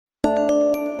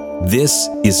This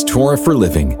is Torah for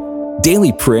Living,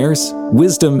 daily prayers,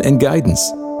 wisdom, and guidance.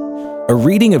 A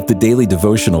reading of the daily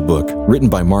devotional book written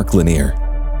by Mark Lanier.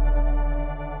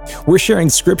 We're sharing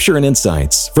scripture and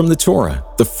insights from the Torah,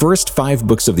 the first 5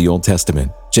 books of the Old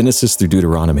Testament, Genesis through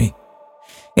Deuteronomy.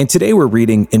 And today we're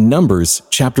reading in Numbers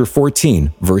chapter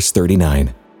 14, verse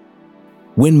 39.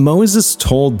 When Moses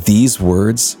told these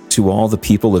words to all the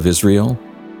people of Israel,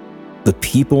 the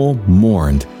people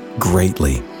mourned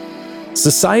greatly.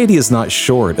 Society is not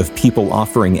short of people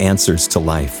offering answers to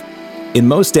life. In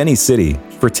most any city,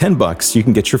 for $10 you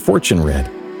can get your fortune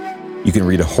read. You can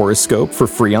read a horoscope for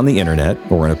free on the internet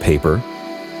or in a paper.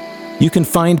 You can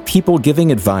find people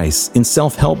giving advice in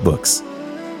self-help books.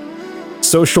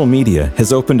 Social media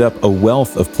has opened up a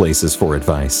wealth of places for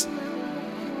advice.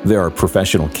 There are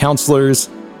professional counselors,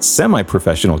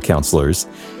 semi-professional counselors,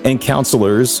 and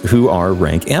counselors who are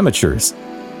rank amateurs.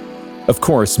 Of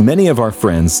course, many of our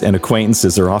friends and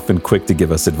acquaintances are often quick to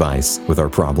give us advice with our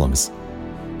problems.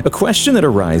 A question that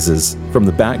arises from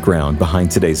the background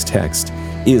behind today's text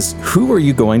is, who are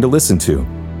you going to listen to?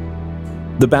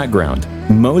 The background: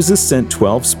 Moses sent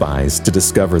 12 spies to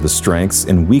discover the strengths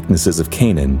and weaknesses of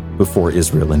Canaan before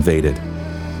Israel invaded.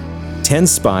 10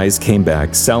 spies came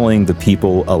back selling the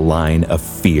people a line of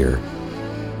fear.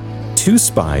 2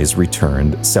 spies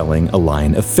returned selling a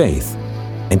line of faith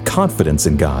and confidence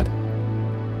in God.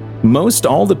 Most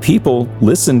all the people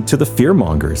listened to the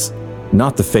fearmongers,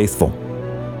 not the faithful.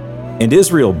 And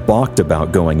Israel balked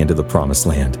about going into the promised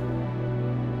land.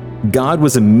 God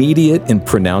was immediate in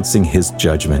pronouncing his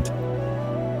judgment.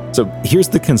 So here's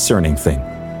the concerning thing.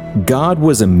 God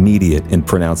was immediate in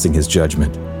pronouncing his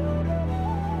judgment.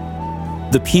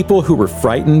 The people who were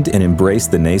frightened and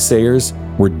embraced the naysayers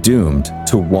were doomed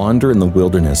to wander in the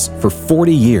wilderness for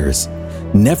 40 years,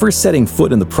 never setting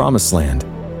foot in the promised land.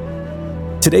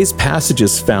 Today's passage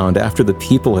is found after the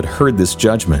people had heard this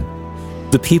judgment.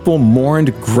 The people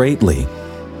mourned greatly.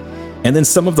 And then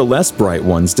some of the less bright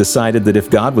ones decided that if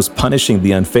God was punishing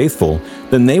the unfaithful,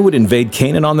 then they would invade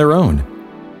Canaan on their own.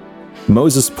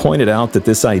 Moses pointed out that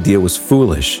this idea was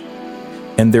foolish,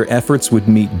 and their efforts would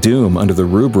meet doom under the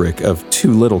rubric of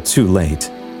too little too late.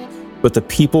 But the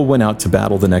people went out to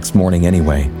battle the next morning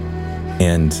anyway,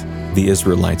 and the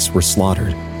Israelites were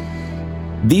slaughtered.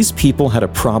 These people had a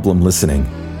problem listening.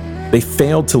 They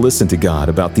failed to listen to God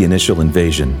about the initial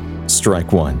invasion,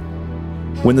 strike 1.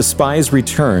 When the spies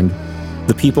returned,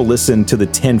 the people listened to the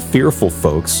 10 fearful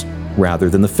folks rather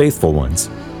than the faithful ones,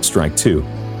 strike 2.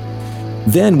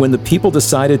 Then, when the people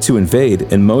decided to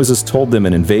invade and Moses told them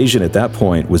an invasion at that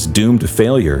point was doomed to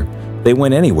failure, they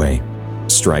went anyway,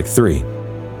 strike 3.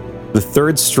 The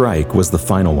third strike was the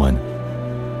final one.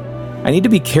 I need to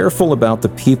be careful about the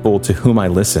people to whom I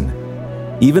listen.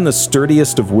 Even the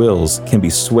sturdiest of wills can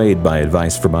be swayed by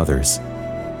advice from others.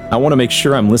 I want to make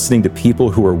sure I'm listening to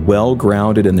people who are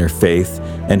well-grounded in their faith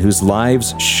and whose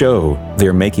lives show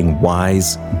they're making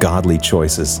wise, godly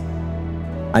choices.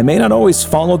 I may not always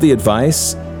follow the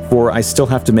advice, for I still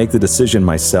have to make the decision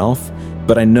myself,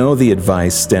 but I know the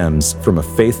advice stems from a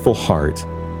faithful heart,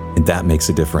 and that makes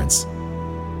a difference.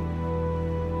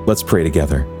 Let's pray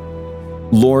together.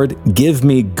 Lord, give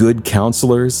me good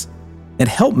counselors, and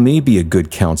help me be a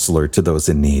good counselor to those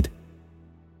in need.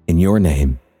 In your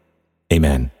name,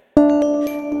 amen.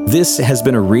 This has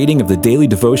been a reading of the daily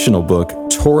devotional book,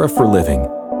 Torah for Living.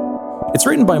 It's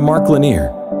written by Mark Lanier,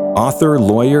 author,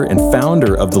 lawyer, and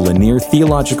founder of the Lanier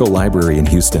Theological Library in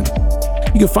Houston.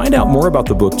 You can find out more about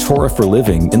the book Torah for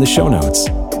Living in the show notes.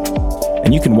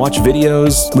 And you can watch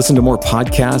videos, listen to more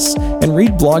podcasts, and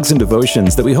read blogs and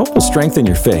devotions that we hope will strengthen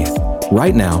your faith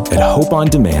right now at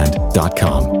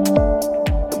hopeondemand.com.